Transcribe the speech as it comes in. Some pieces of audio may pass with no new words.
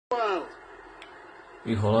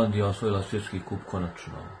I Holandija osvojila svjetski kup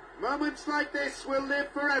konačno. Moments like this will live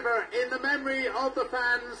forever in the memory of the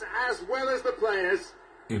fans as well as the players.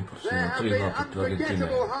 There have been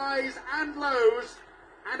unforgettable highs and lows,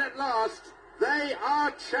 and at last they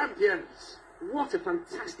are champions. What a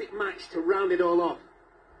fantastic match to round it all off.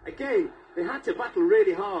 Again, they had to battle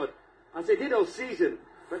really hard, as they did all season,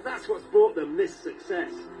 but that's what's brought them this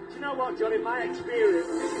success. Do you know what, John, in my experience,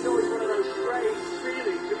 this is always one of those strange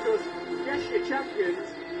feelings, because yes, you're champions,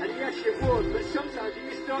 and yes, you've won, but sometimes you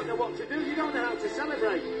just don't know what to do, you don't know how to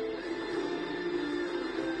celebrate.